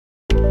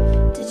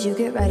Did you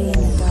get ready in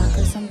the dark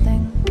or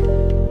something?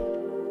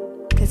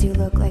 'Cause you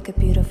look like a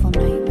beautiful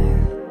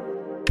nightmare.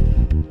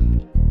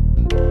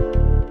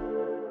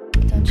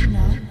 Don't you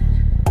know?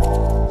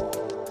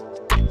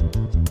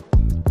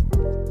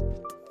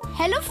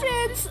 Hello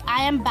friends,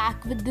 I am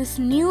back with this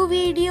new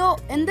video.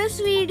 In this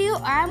video,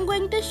 I am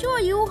going to show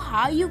you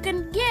how you can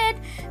get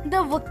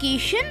the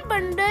vacation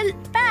bundle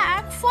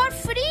pack for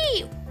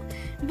free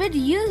with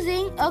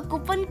using a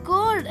coupon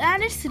code,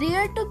 and it's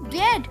rare to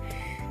get.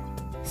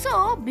 So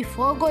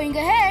before going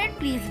ahead,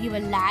 please give a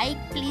like,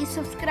 please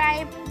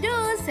subscribe, do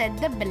set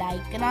the bell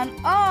icon on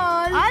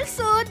all.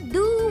 Also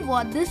do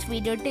watch this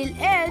video till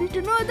end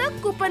to know the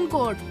coupon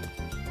code.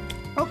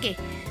 Okay,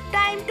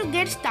 time to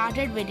get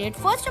started with it.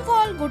 First of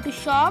all, go to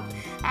shop,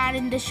 and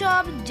in the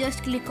shop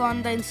just click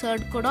on the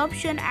insert code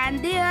option,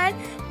 and there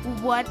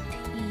what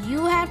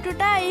you have to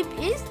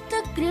type is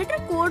the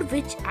creator code,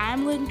 which I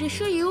am going to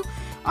show you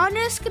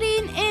on your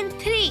screen in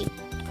 3,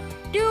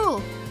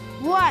 2,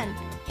 1.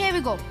 Here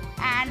we go.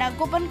 And our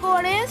coupon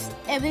code is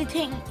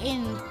everything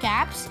in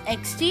caps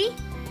XT,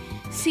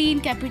 C in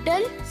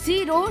capital,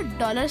 0,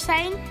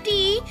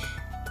 $T,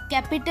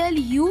 capital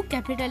U,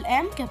 capital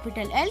M,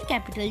 capital L,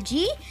 capital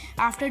G.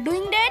 After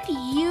doing that,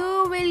 you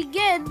will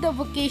get the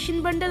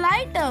vacation bundle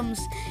items.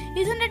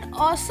 Isn't it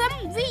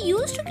awesome? We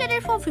used to get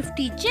it for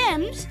 50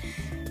 gems,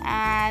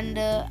 and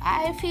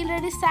I feel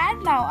really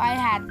sad now. I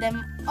had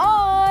them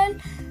all,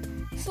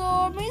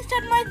 so means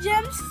that my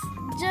gems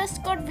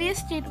just got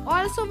wasted.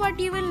 Also, what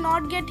you will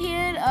not get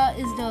here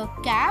is the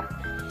cap,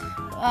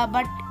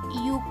 but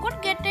you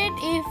could get it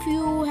if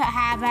you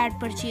have had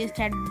purchased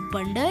that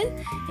bundle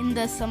in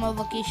the summer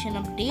vacation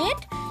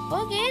update.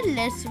 Okay,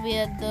 let's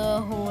wear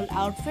the whole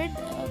outfit.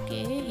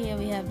 Okay, here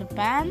we have the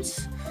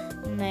pants,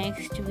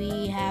 next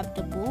we have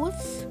the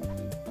boots.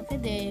 Okay,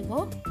 there you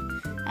go.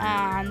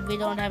 And we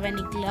don't have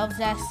any gloves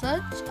as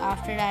such.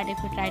 After that,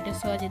 if you try to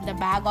search in the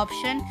bag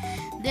option,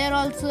 there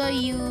also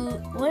you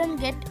wouldn't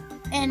get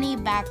any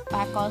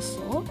backpack or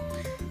so.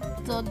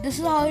 So this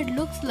is how it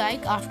looks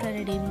like after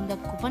redeeming the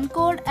coupon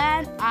code,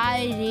 and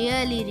I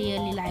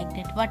really liked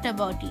it. What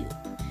about you?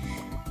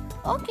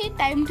 Okay,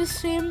 time to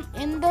swim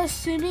in the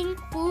swimming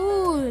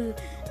pool.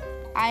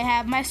 I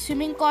have my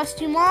swimming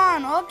costume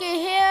on. Okay,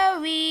 here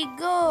we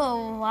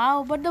go.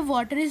 Wow, but the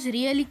water is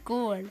really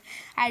cold.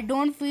 I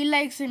don't feel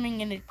like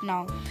swimming in it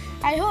now.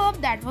 I hope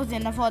that was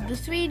enough for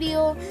this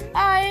video.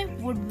 I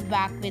would be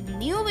back with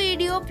new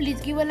video.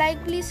 Please give a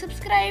like, please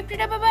subscribe.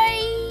 Bye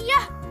bye.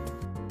 Yeah.